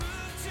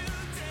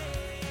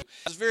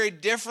It's very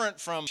different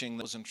from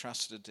that was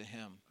entrusted to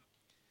him.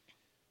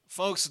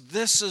 Folks,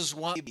 this is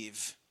what we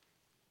believe.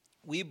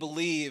 We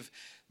believe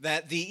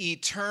that the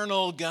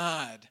eternal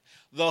God,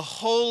 the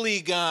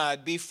holy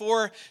God,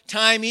 before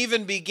time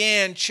even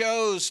began,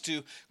 chose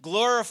to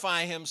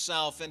glorify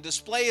himself and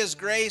display his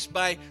grace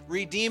by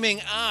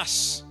redeeming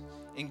us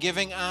and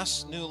giving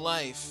us new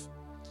life.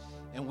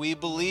 And we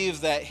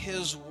believe that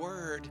his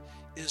word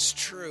is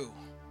true.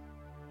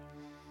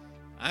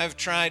 I've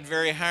tried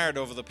very hard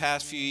over the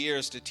past few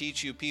years to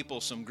teach you people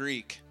some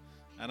Greek.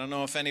 I don't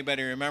know if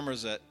anybody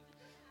remembers it.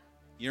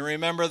 You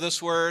remember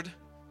this word?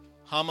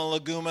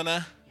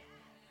 Homologumena?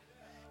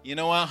 You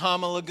know what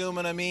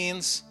homologumena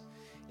means?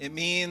 It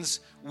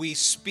means we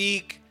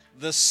speak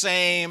the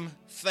same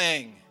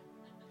thing.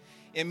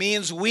 It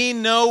means we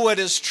know what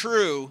is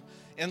true,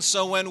 and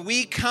so when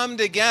we come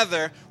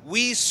together,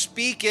 we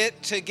speak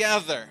it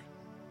together.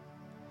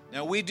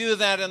 Now, we do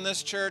that in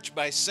this church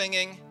by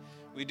singing.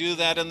 We do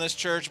that in this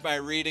church by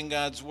reading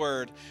God's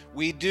word.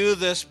 We do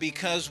this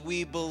because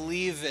we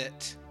believe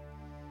it,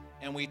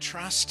 and we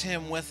trust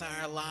him with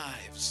our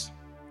lives.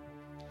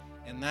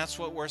 And that's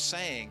what we're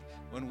saying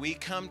when we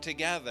come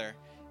together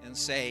and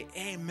say,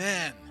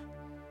 amen,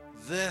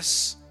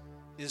 this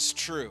is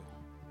true.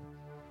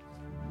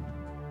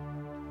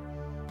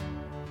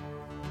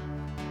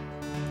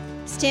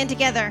 Stand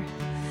together.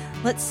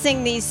 Let's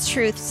sing these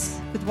truths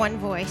with one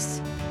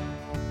voice.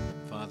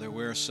 Father,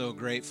 we're so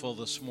grateful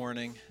this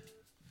morning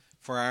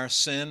for our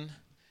sin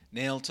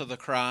nailed to the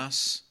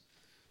cross,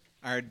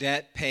 our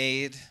debt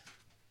paid,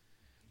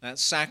 that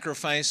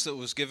sacrifice that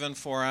was given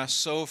for us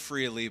so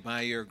freely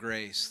by your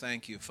grace.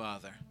 Thank you,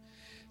 Father.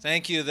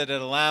 Thank you that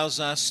it allows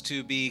us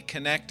to be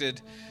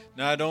connected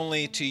not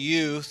only to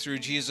you through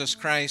Jesus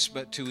Christ,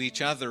 but to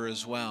each other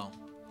as well.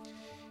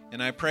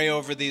 And I pray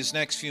over these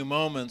next few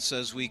moments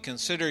as we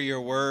consider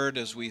your word,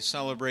 as we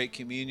celebrate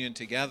communion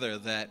together,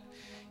 that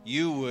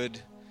you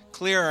would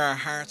clear our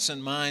hearts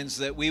and minds,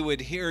 that we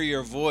would hear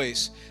your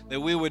voice,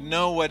 that we would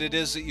know what it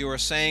is that you are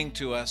saying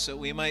to us, that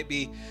we might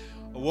be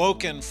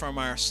awoken from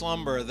our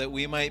slumber, that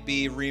we might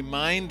be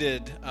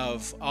reminded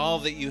of all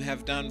that you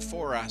have done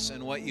for us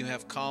and what you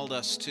have called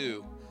us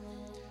to.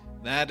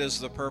 That is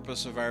the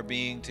purpose of our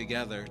being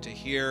together, to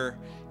hear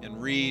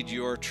and read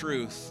your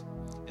truth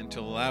and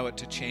to allow it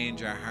to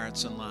change our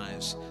hearts and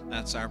lives.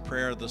 That's our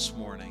prayer this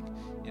morning.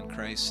 In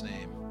Christ's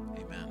name,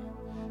 amen.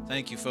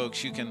 Thank you,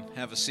 folks. You can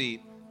have a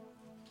seat.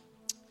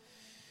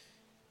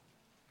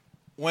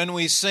 When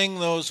we sing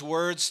those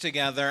words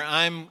together,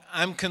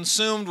 I'm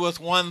consumed with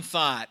one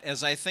thought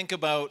as I think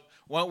about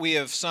what we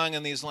have sung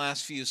in these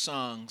last few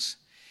songs,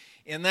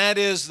 and that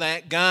is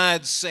that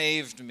God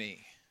saved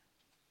me.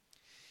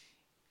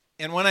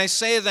 And when I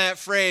say that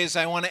phrase,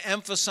 I want to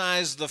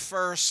emphasize the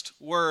first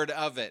word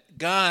of it.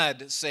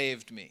 God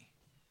saved me.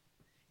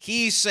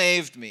 He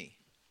saved me.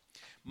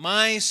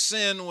 My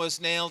sin was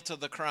nailed to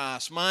the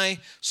cross. My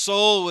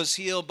soul was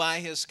healed by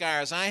his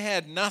scars. I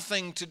had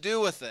nothing to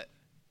do with it.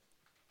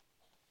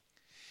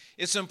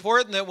 It's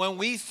important that when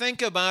we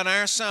think about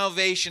our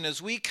salvation,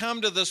 as we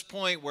come to this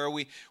point where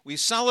we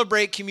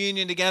celebrate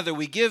communion together,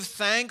 we give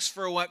thanks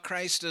for what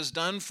Christ has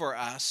done for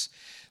us,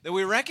 that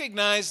we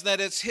recognize that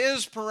it's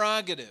his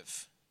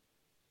prerogative,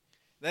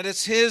 that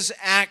it's his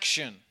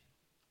action.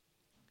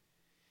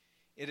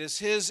 It is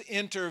his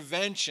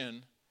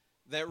intervention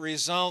that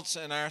results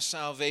in our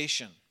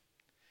salvation.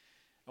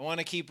 I want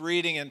to keep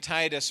reading in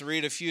Titus,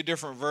 read a few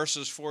different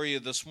verses for you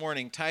this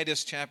morning.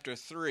 Titus chapter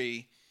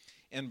 3.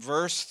 And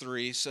verse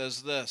 3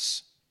 says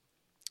this: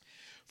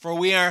 For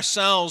we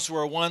ourselves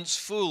were once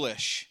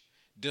foolish,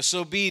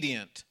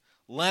 disobedient,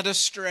 led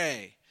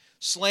astray,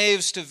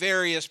 slaves to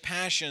various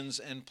passions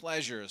and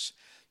pleasures,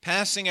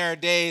 passing our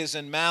days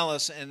in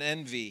malice and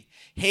envy,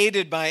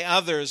 hated by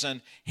others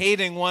and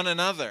hating one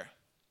another.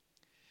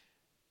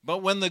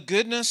 But when the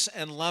goodness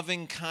and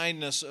loving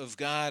kindness of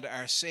God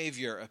our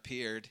Savior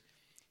appeared,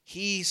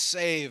 he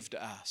saved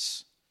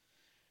us.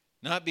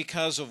 Not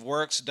because of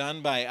works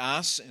done by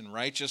us in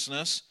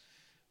righteousness,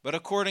 but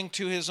according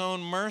to his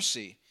own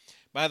mercy,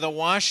 by the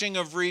washing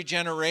of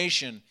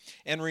regeneration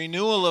and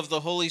renewal of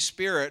the Holy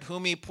Spirit,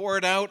 whom he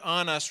poured out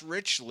on us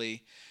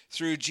richly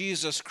through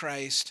Jesus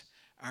Christ,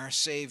 our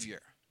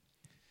Savior.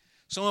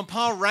 So when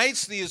Paul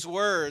writes these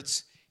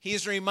words,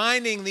 he's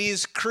reminding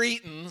these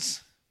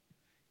Cretans,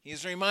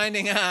 he's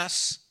reminding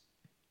us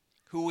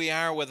who we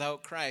are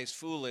without Christ: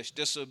 foolish,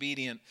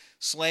 disobedient,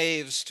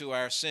 slaves to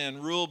our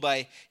sin, ruled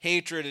by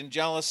hatred and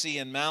jealousy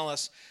and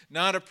malice.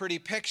 Not a pretty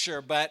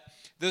picture, but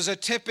there's a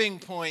tipping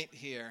point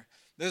here.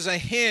 There's a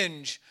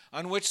hinge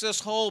on which this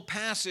whole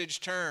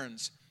passage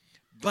turns.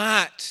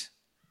 But,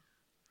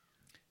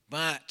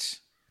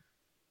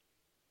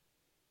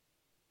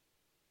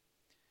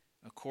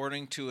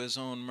 according to his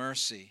own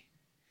mercy,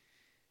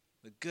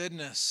 the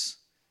goodness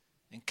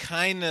and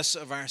kindness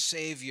of our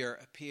Savior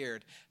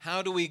appeared.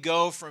 How do we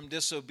go from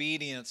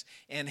disobedience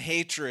and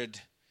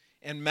hatred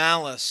and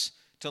malice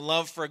to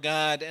love for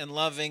God and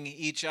loving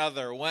each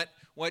other? What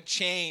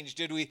changed?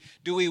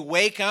 Do we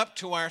wake up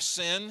to our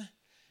sin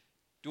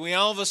Do we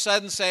all of a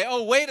sudden say,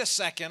 oh, wait a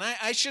second,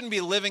 I shouldn't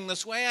be living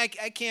this way. I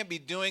can't be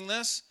doing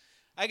this.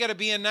 I got to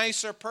be a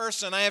nicer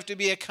person. I have to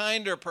be a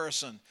kinder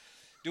person.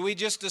 Do we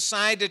just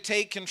decide to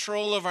take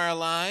control of our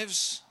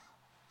lives?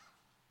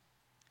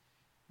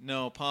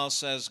 No, Paul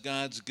says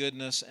God's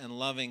goodness and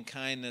loving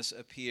kindness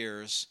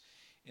appears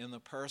in the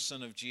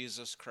person of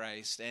Jesus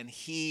Christ, and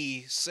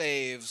he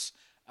saves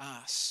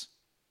us.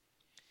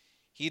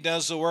 He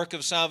does the work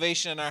of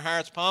salvation in our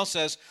hearts. Paul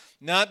says,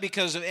 not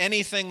because of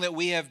anything that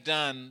we have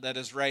done that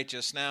is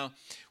righteous. Now,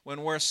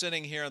 when we're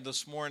sitting here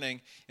this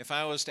morning, if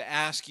I was to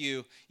ask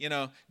you,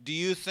 do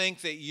you think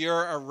that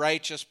you're a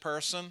righteous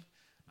person?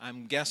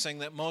 I'm guessing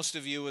that most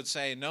of you would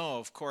say, no,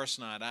 of course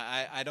not.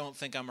 I don't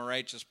think I'm a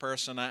righteous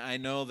person. I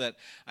know that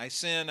I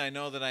sin. I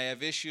know that I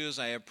have issues.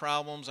 I have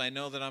problems. I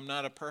know that I'm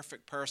not a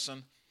perfect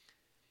person.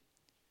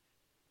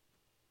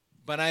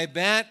 But I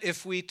bet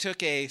if we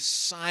took a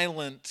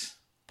silent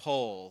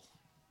poll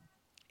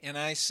and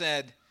I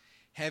said,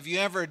 have you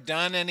ever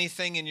done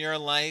anything in your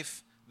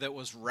life that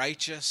was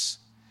righteous?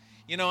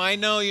 I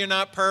know you're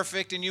not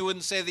perfect and you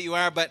wouldn't say that you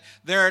are, but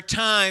there are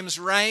times,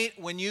 right,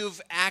 when you've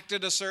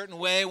acted a certain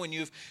way, when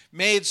you've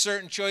made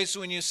certain choices,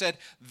 when you said,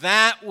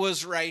 that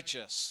was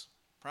righteous.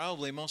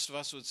 Probably most of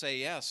us would say,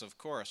 yes, of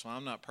course. Well,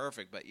 I'm not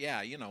perfect, but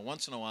yeah,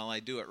 once in a while I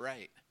do it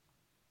right.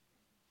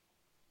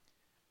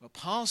 But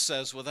Paul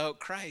says without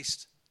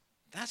Christ,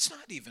 that's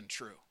not even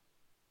true.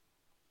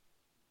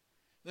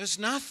 There's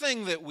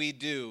nothing that we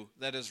do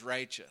that is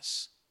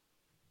righteous.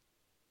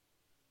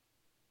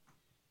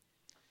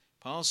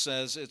 Paul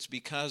says it's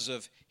because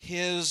of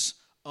his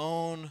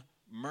own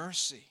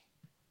mercy.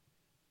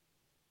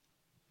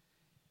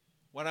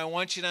 What I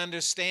want you to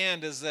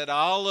understand is that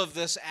all of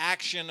this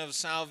action of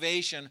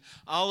salvation,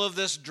 all of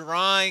this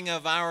drawing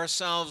of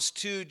ourselves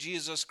to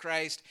Jesus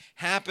Christ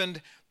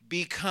happened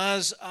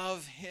because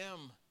of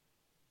him.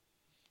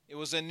 It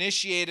was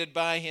initiated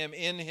by him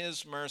in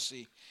his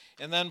mercy.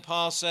 And then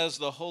Paul says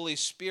the Holy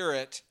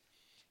Spirit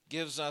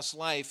gives us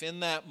life.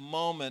 In that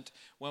moment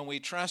when we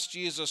trust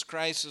Jesus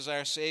Christ as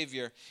our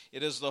Savior,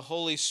 it is the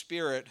Holy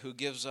Spirit who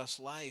gives us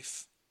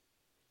life.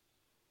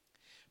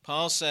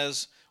 Paul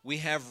says we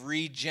have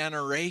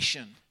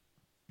regeneration.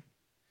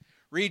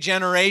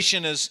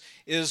 Regeneration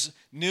is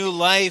new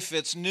life,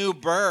 it's new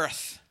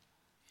birth.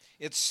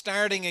 It's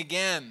starting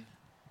again.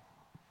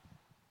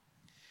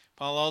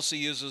 Paul also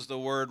uses the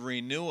word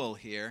renewal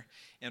here,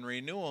 and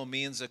renewal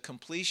means a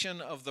completion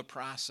of the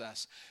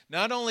process.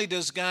 Not only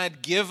does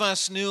God give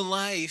us new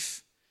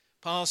life,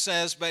 Paul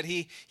says, but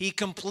he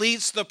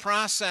completes the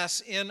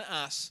process in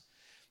us.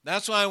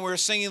 That's why we're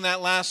singing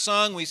that last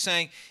song we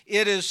sang,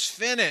 it is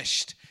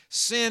finished.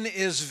 Sin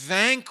is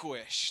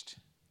vanquished.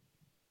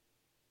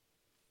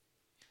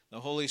 The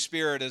Holy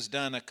Spirit has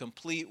done a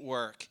complete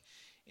work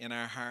in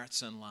our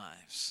hearts and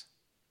lives.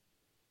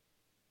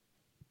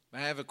 I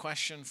have a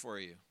question for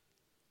you.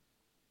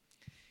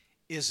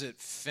 Is it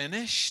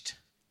finished?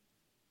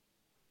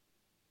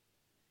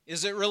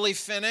 Is it really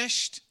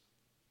finished?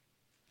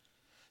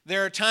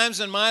 There are times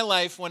in my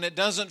life when it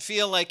doesn't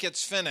feel like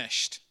it's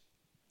finished.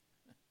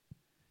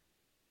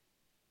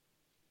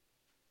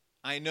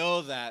 I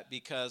know that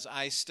because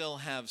I still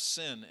have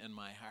sin in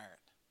my heart.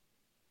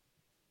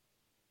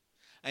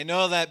 I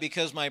know that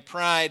because my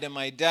pride and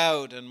my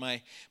doubt and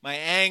my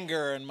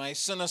anger and my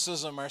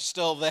cynicism are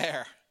still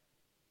there.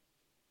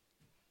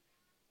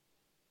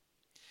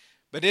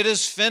 But it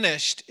is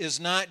finished is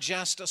not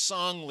just a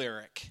song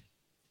lyric.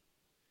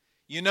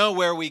 You know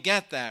where we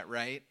get that,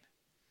 right?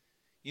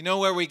 You know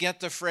where we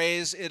get the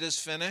phrase, it is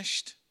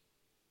finished?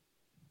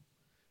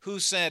 Who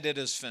said it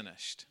is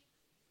finished?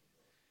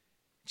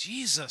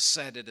 Jesus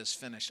said it is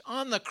finished.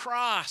 On the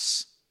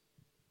cross,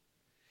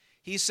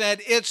 he said,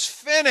 it's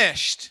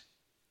finished.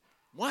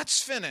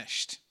 What's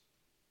finished?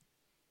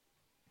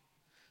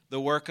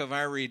 The work of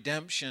our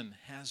redemption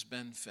has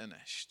been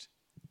finished.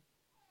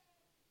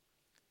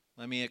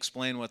 Let me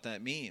explain what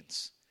that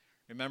means.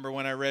 Remember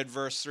when I read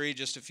verse 3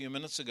 just a few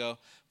minutes ago,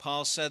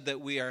 Paul said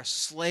that we are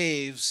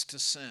slaves to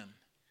sin.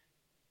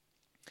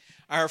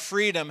 Our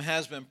freedom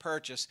has been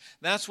purchased.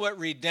 That's what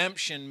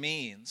redemption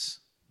means.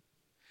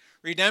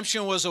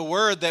 Redemption was a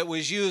word that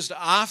was used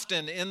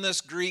often in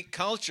this Greek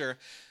culture,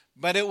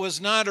 but it was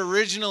not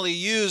originally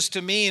used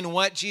to mean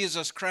what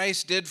Jesus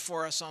Christ did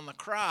for us on the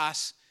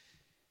cross.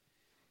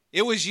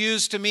 It was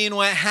used to mean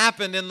what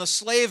happened in the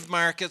slave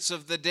markets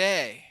of the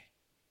day.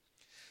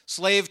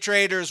 Slave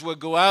traders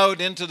would go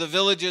out into the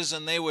villages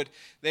and they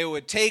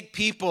would take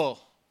people.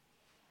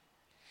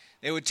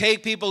 They would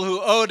take people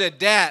who owed a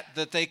debt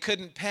that they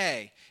couldn't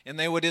pay, and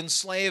they would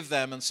enslave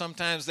them, and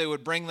sometimes they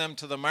would bring them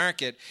to the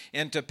market,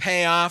 and to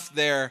pay off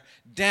their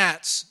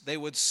debts, they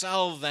would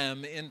sell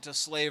them into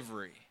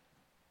slavery.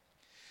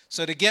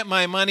 So to get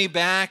my money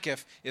back,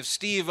 if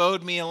Steve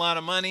owed me a lot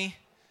of money,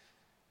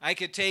 I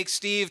could take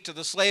Steve to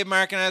the slave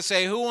market and I'd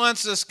say, who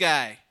wants this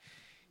guy?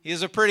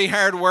 He's a pretty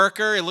hard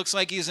worker. He looks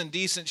like he's in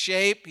decent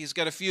shape. He's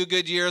got a few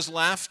good years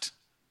left.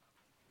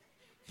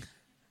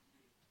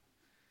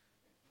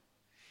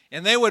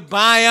 And they would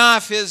buy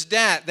off his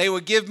debt. They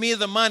would give me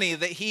the money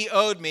that he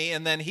owed me,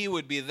 and then he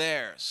would be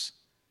theirs.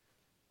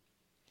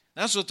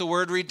 That's what the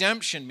word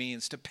redemption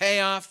means, to pay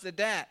off the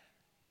debt.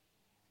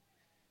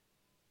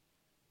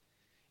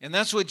 And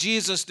that's what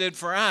Jesus did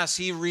for us.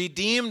 He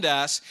redeemed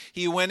us.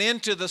 He went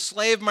into the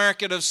slave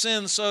market of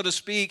sin, so to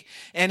speak,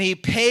 and he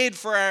paid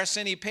for our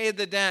sin. He paid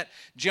the debt.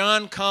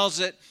 John calls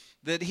it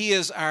that he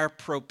is our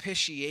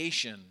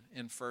propitiation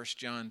in 1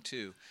 John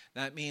 2.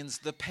 That means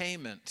the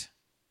payment.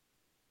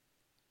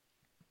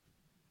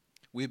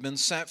 We've been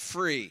set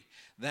free.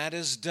 That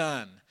is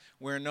done.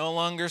 We're no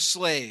longer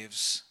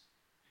slaves.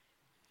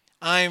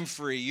 I'm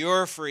free,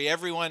 you're free,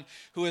 everyone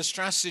who has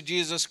trusted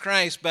Jesus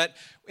Christ. But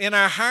in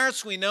our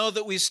hearts, we know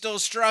that we still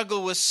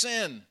struggle with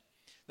sin.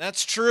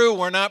 That's true.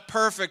 We're not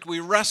perfect.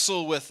 We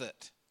wrestle with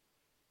it.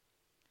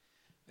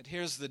 But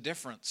here's the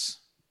difference.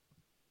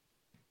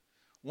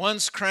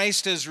 Once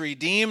Christ has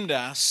redeemed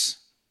us,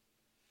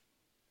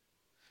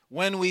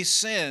 when we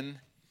sin,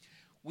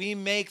 we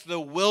make the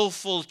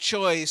willful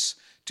choice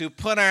to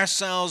put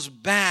ourselves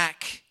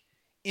back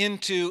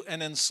into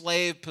an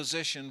enslaved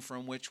position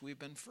from which we've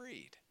been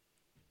freed.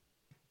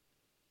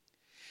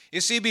 You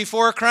see,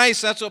 before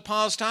Christ, that's what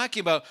Paul's talking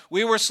about.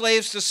 We were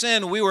slaves to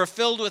sin. We were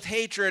filled with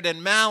hatred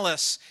and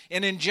malice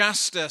and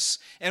injustice,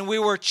 and we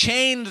were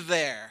chained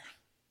there.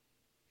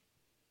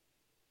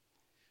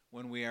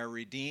 When we are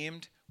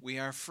redeemed, we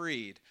are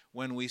freed.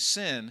 When we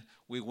sin,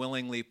 we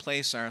willingly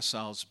place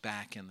ourselves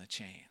back in the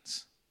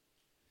chains.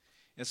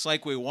 It's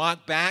like we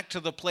walk back to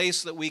the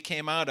place that we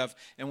came out of,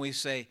 and we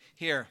say,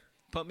 here,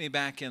 put me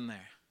back in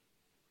there.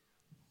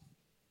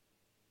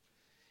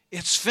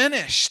 It's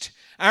finished.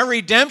 Our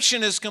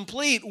redemption is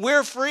complete.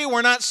 We're free.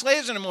 We're not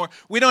slaves anymore.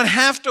 We don't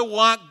have to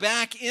walk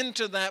back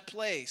into that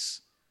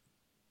place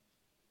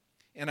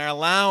and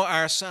allow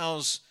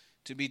ourselves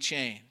to be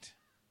chained.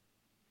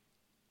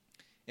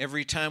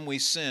 Every time we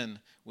sin,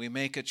 we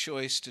make a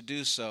choice to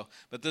do so.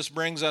 But this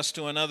brings us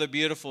to another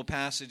beautiful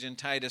passage in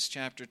Titus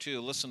chapter 2.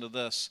 Listen to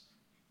this.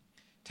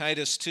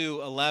 Titus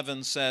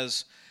 2:11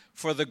 says,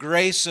 "For the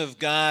grace of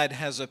God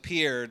has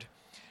appeared,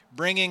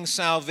 bringing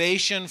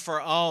salvation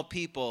for all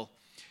people,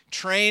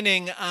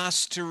 training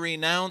us to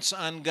renounce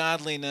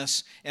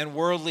ungodliness and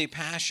worldly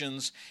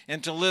passions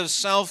and to live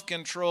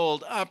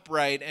self-controlled,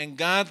 upright, and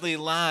godly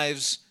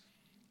lives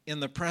in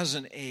the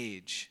present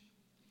age."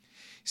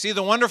 See,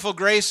 the wonderful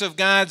grace of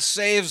God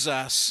saves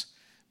us,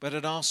 but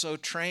it also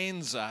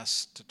trains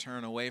us to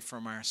turn away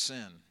from our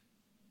sin.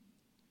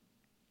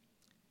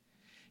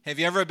 Have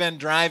you ever been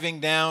driving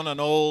down an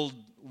old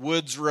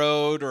woods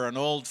road or an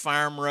old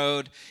farm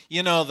road?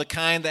 You know, the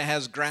kind that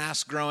has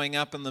grass growing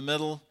up in the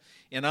middle.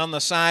 And on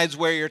the sides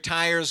where your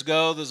tires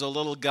go, there's a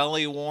little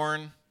gully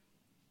worn.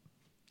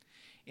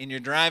 And you're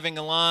driving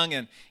along,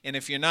 and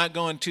if you're not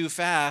going too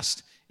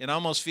fast, it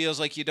almost feels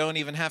like you don't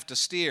even have to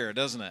steer,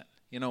 doesn't it?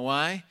 You know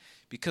why?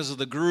 Because of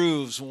the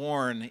grooves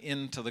worn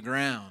into the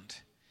ground.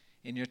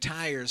 And your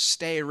tires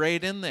stay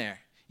right in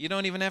there. You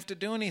don't even have to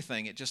do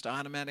anything. It just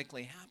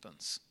automatically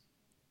happens.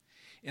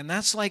 And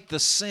that's like the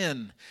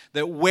sin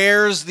that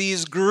wears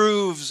these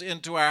grooves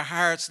into our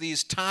hearts,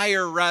 these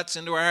tire ruts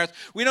into our hearts.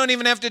 We don't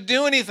even have to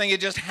do anything.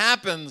 It just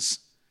happens.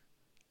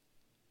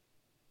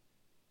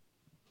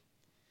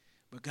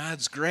 But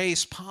God's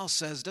grace, Paul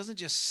says, doesn't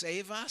just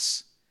save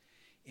us.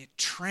 It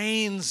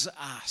trains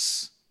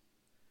us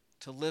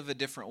to live a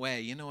different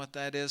way. You know what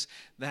that is?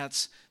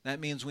 That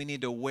means we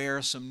need to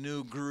wear some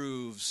new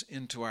grooves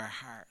into our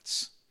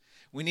hearts.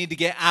 We need to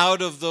get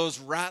out of those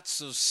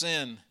ruts of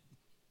sin.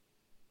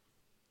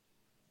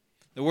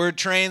 The word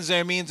trains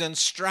there means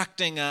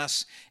instructing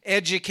us,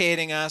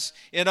 educating us.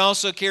 It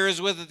also carries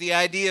with it the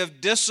idea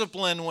of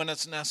discipline when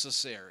it's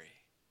necessary.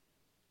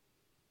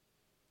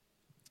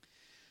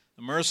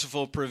 The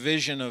merciful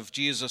provision of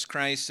Jesus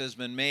Christ has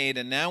been made,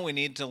 and now we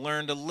need to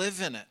learn to live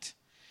in it.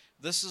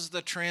 This is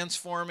the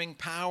transforming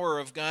power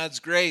of God's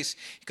grace.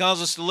 He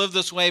calls us to live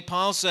this way,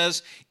 Paul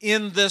says,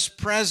 in this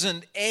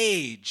present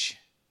age.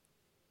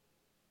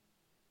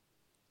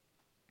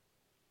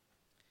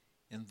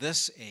 In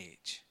this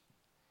age.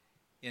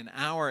 In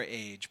our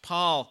age.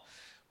 Paul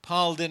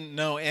didn't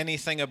know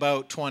anything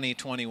about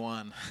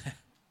 2021.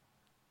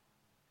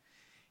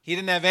 He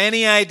didn't have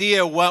any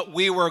idea what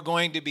we were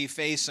going to be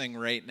facing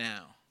right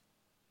now.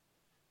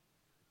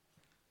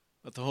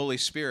 But the Holy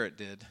Spirit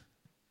did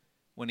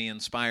when he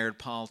inspired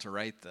Paul to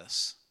write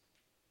this.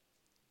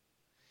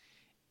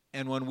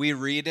 And when we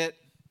read it,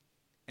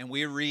 and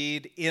we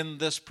read in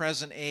this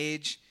present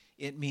age,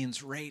 it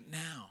means right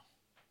now.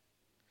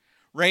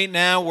 Right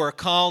now, we're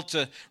called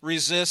to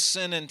resist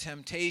sin and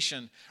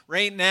temptation.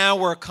 Right now,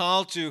 we're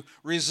called to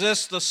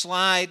resist the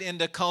slide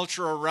into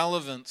cultural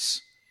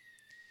relevance.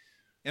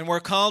 And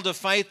we're called to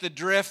fight the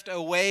drift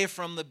away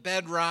from the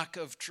bedrock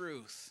of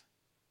truth.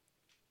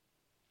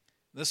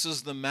 This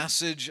is the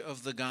message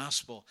of the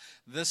gospel.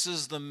 This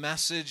is the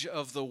message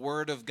of the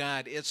Word of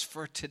God. It's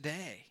for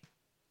today.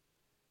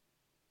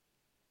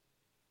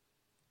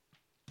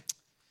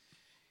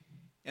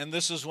 And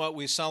this is what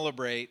we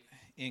celebrate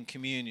in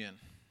communion.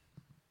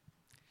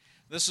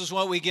 This is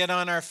what we get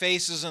on our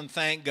faces and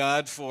thank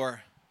God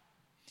for,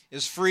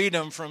 is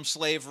freedom from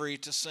slavery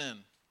to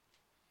sin.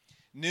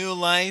 new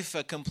life,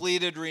 a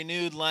completed,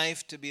 renewed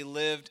life to be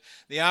lived,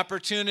 the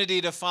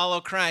opportunity to follow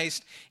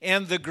Christ,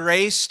 and the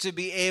grace to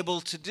be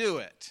able to do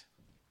it.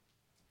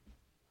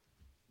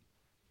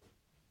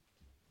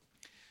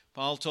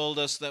 Paul told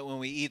us that when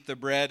we eat the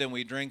bread and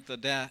we drink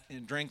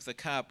the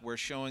cup, we're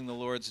showing the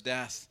Lord's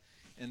death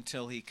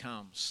until he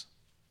comes.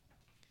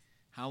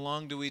 How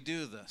long do we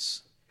do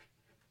this?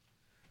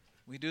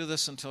 We do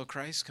this until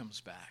Christ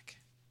comes back.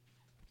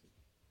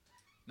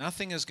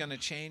 Nothing is going to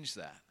change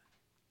that.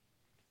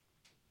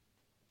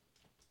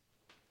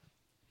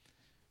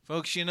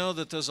 Folks, you know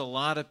that there's a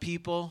lot of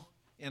people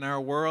in our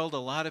world, a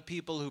lot of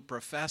people who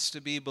profess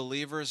to be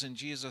believers in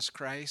Jesus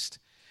Christ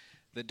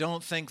that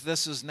don't think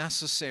this is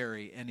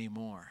necessary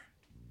anymore.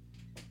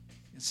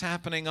 It's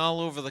happening all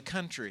over the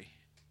country.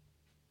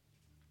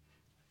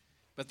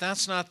 But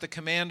that's not the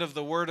command of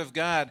the Word of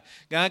God.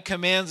 God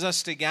commands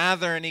us to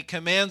gather, and he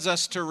commands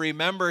us to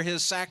remember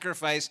his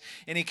sacrifice,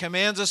 and he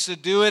commands us to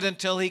do it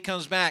until he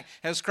comes back.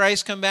 Has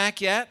Christ come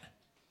back yet?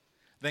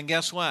 Then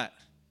guess what?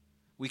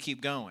 We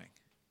keep going.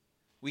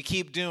 We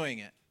keep doing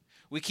it.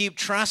 We keep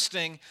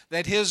trusting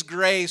that his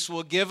grace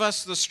will give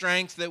us the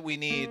strength that we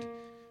need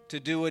to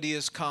do what he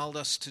has called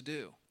us to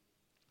do.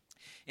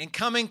 And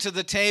coming to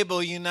the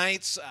table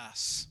unites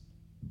us.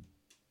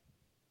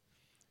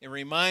 It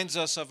reminds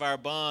us of our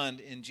bond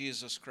in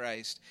Jesus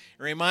Christ.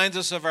 It reminds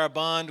us of our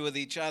bond with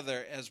each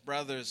other as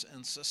brothers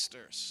and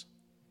sisters.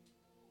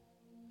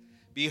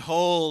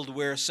 Behold,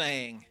 we're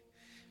saying,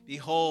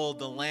 behold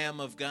the Lamb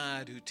of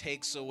God who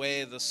takes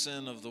away the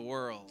sin of the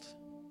world.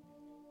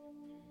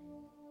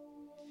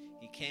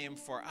 He came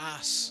for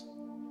us.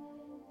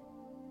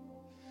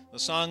 The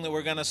song that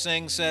we're going to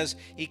sing says,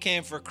 he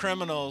came for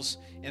criminals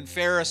and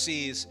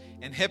Pharisees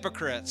and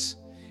hypocrites.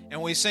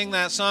 And we sing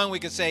that song, we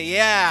could say,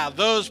 yeah,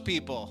 those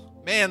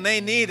people, man,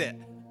 they need it.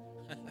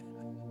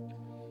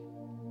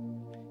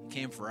 He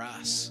came for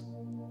us.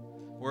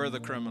 We're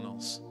the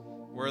criminals.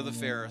 We're the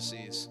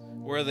Pharisees.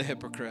 We're the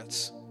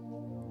hypocrites.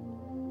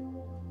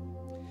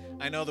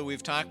 I know that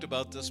we've talked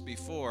about this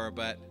before,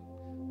 but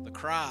the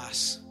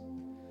cross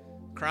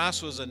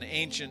was an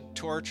ancient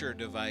torture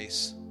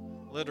device,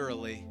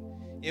 literally.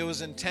 It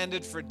was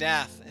intended for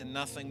death and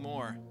nothing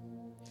more.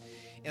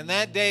 And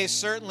that day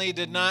certainly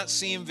did not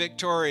seem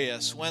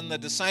victorious. When the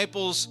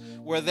disciples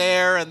were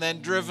there and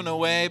then driven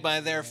away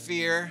by their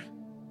fear,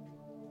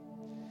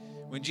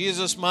 when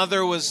Jesus'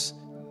 mother was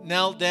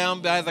knelt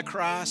down by the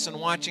cross and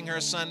watching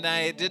her son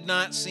die, it did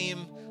not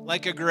seem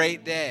like a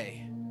great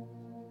day.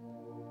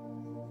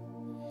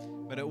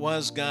 But it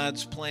was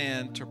God's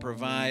plan to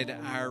provide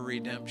our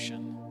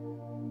redemption.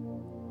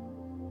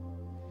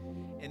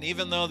 And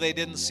even though they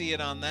didn't see it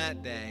on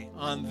that day,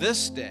 on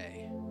this day,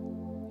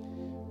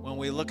 when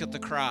we look at the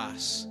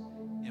cross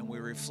and we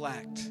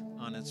reflect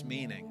on its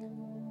meaning,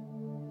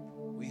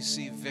 we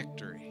see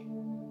victory.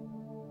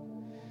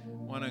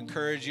 I want to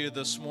encourage you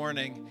this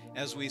morning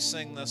as we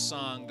sing this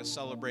song to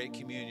celebrate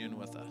communion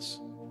with us.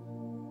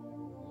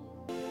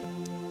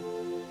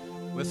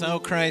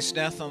 Without Christ's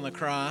death on the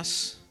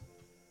cross,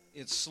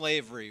 it's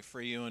slavery for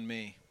you and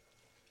me.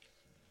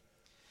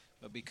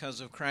 But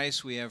because of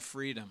Christ, we have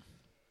freedom.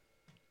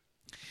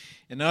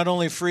 And not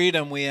only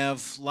freedom, we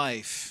have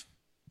life.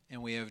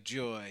 And we have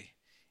joy,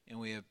 and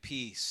we have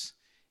peace,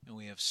 and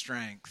we have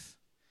strength,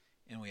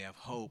 and we have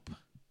hope.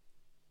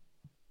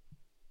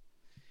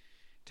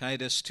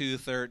 Titus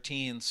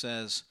 2:13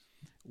 says,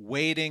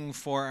 waiting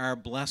for our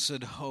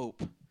blessed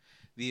hope,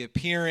 the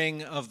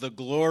appearing of the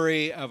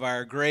glory of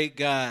our great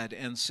God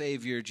and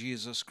Savior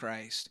Jesus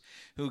Christ,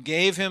 who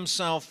gave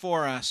himself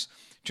for us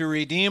to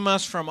redeem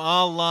us from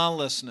all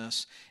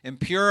lawlessness and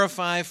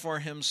purify for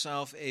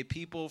himself a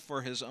people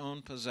for his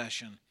own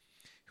possession,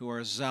 who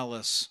are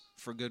zealous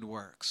for good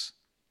works.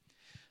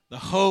 The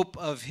hope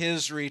of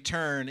his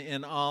return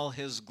in all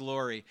his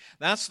glory.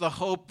 That's the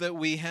hope that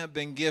we have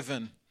been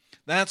given.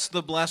 That's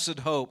the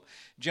blessed hope.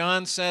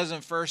 John says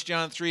in 1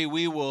 John 3,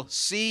 we will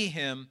see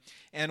him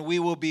and we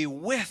will be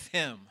with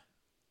him.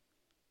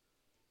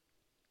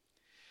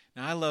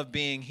 Now, I love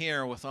being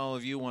here with all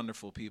of you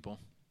wonderful people.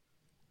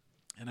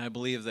 And I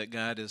believe that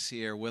God is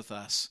here with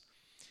us.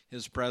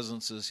 His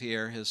presence is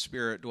here. His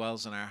Spirit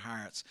dwells in our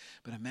hearts.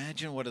 But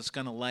imagine what it's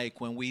going to like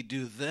when we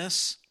do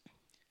this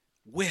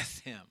with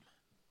him,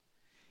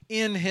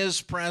 in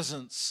his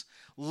presence,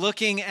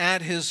 looking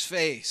at his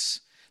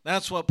face.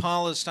 That's what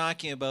Paul is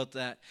talking about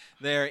that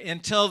there.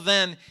 Until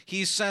then,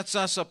 he sets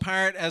us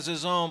apart as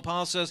his own.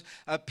 Paul says,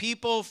 a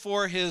people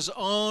for his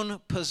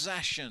own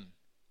possession.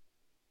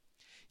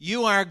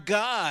 You are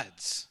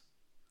God's.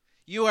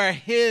 You are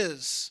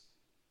his.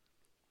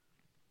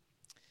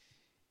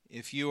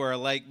 If you are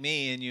like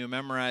me and you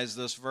memorized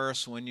this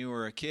verse when you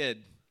were a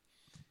kid,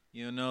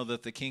 you know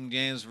that the King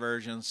James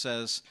Version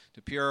says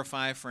to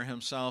purify for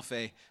himself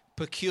a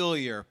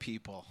peculiar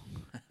people.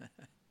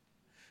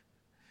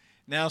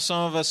 Now,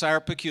 some of us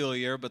are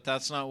peculiar, but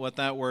that's not what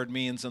that word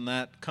means in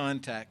that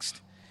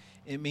context.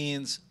 It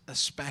means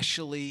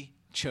especially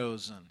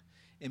chosen.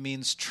 It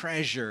means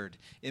treasured.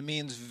 It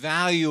means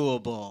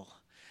valuable.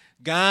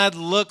 God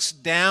looks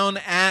down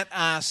at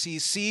us. He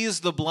sees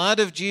the blood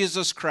of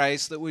Jesus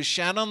Christ that was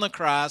shed on the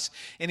cross,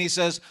 and he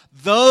says,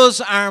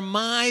 those are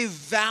my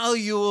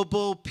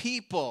valuable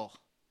people.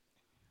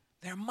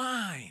 They're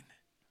mine.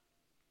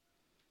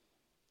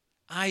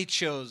 I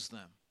chose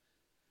them.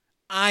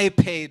 I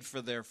paid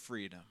for their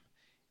freedom,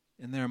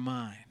 and they're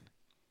mine.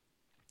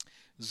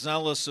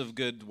 Zealous of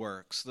good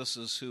works. This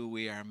is who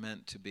we are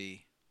meant to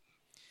be.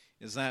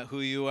 Is that who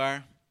you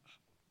are?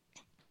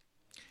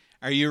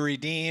 Are you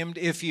redeemed?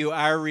 If you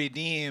are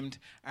redeemed,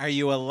 are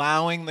you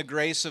allowing the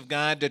grace of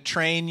God to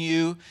train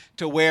you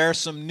to wear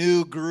some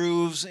new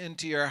grooves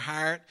into your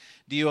heart?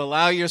 Do you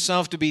allow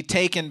yourself to be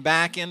taken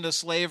back into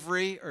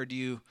slavery, or do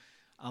you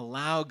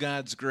allow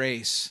God's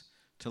grace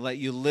to let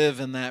you live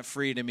in that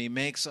freedom? He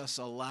makes us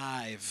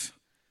alive.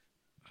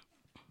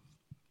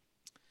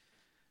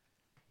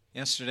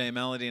 Yesterday,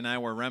 Melody and I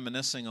were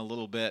reminiscing a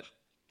little bit,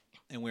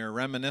 and we were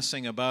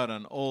reminiscing about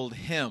an old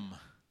hymn.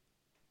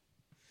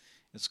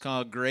 It's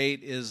called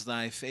Great is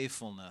Thy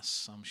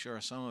Faithfulness. I'm sure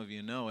some of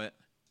you know it.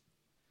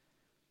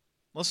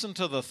 Listen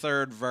to the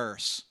third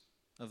verse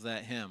of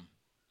that hymn.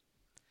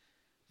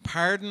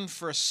 Pardon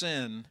for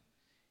sin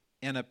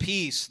and a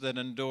peace that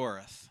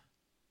endureth.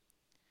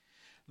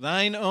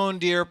 Thine own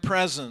dear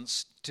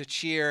presence to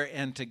cheer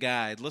and to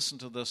guide. Listen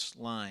to this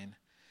line.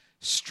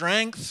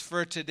 Strength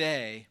for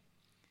today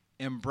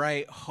and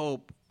bright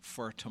hope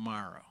for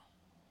tomorrow.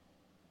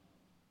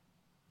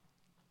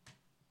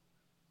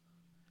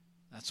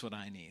 That's what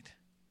I need.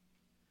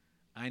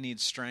 I need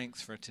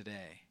strength for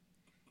today,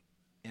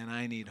 and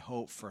I need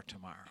hope for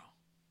tomorrow.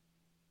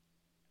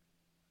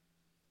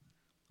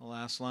 The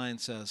last line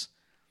says,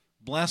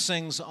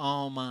 blessings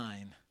all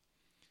mine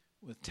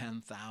with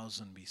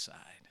 10,000 beside.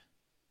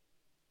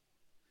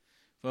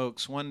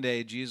 Folks, one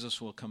day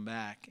Jesus will come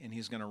back, and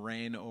he's going to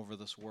reign over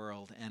this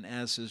world, and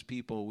as his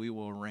people, we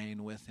will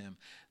reign with him.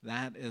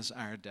 That is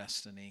our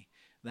destiny.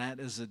 That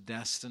is the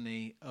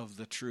destiny of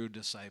the true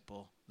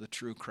disciple, the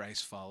true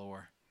Christ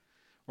follower.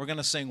 We're going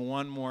to sing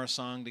one more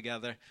song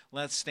together.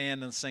 Let's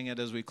stand and sing it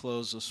as we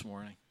close this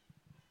morning.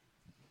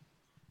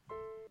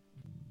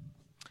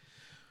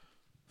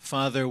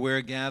 Father,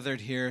 we're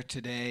gathered here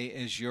today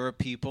as your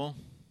people,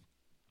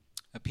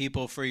 a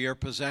people for your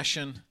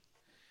possession,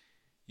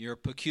 your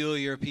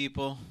peculiar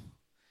people,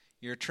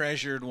 your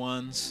treasured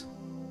ones.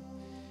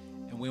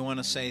 And we want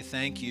to say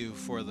thank you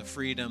for the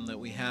freedom that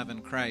we have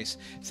in Christ.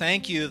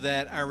 Thank you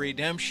that our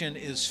redemption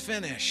is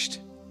finished.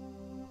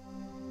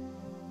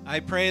 I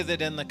pray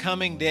that in the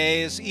coming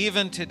days,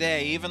 even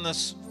today, even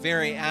this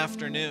very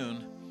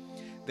afternoon,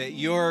 that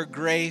your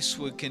grace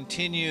would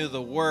continue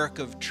the work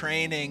of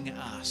training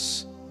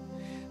us,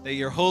 that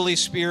your Holy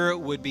Spirit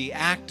would be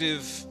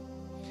active,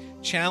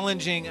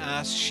 challenging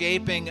us,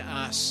 shaping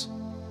us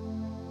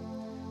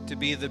to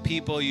be the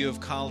people you have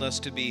called us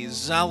to be,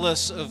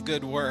 zealous of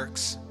good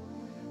works,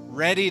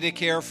 ready to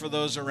care for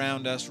those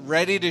around us,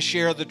 ready to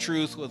share the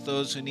truth with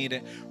those who need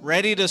it,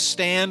 ready to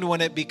stand when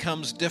it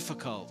becomes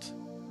difficult,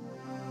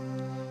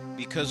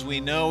 because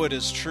we know it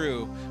is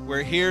true.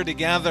 We're here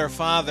together,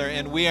 Father,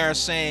 and we are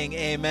saying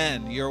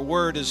amen. Your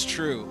word is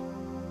true.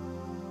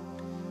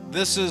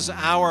 This is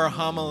our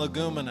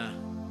homologumena.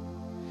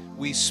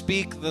 We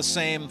speak the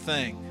same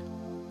thing.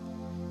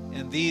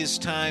 And these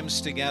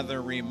times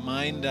together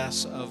remind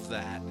us of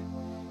that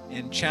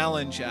and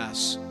challenge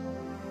us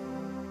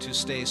to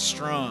stay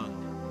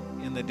strong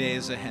in the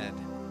days ahead.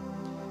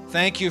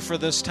 Thank you for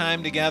this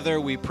time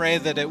together. We pray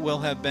that it will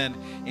have been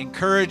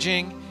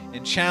encouraging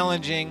and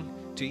challenging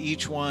to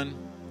each one.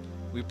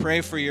 We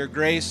pray for your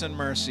grace and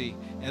mercy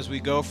as we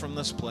go from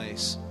this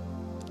place.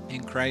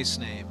 In Christ's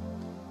name,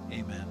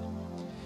 amen.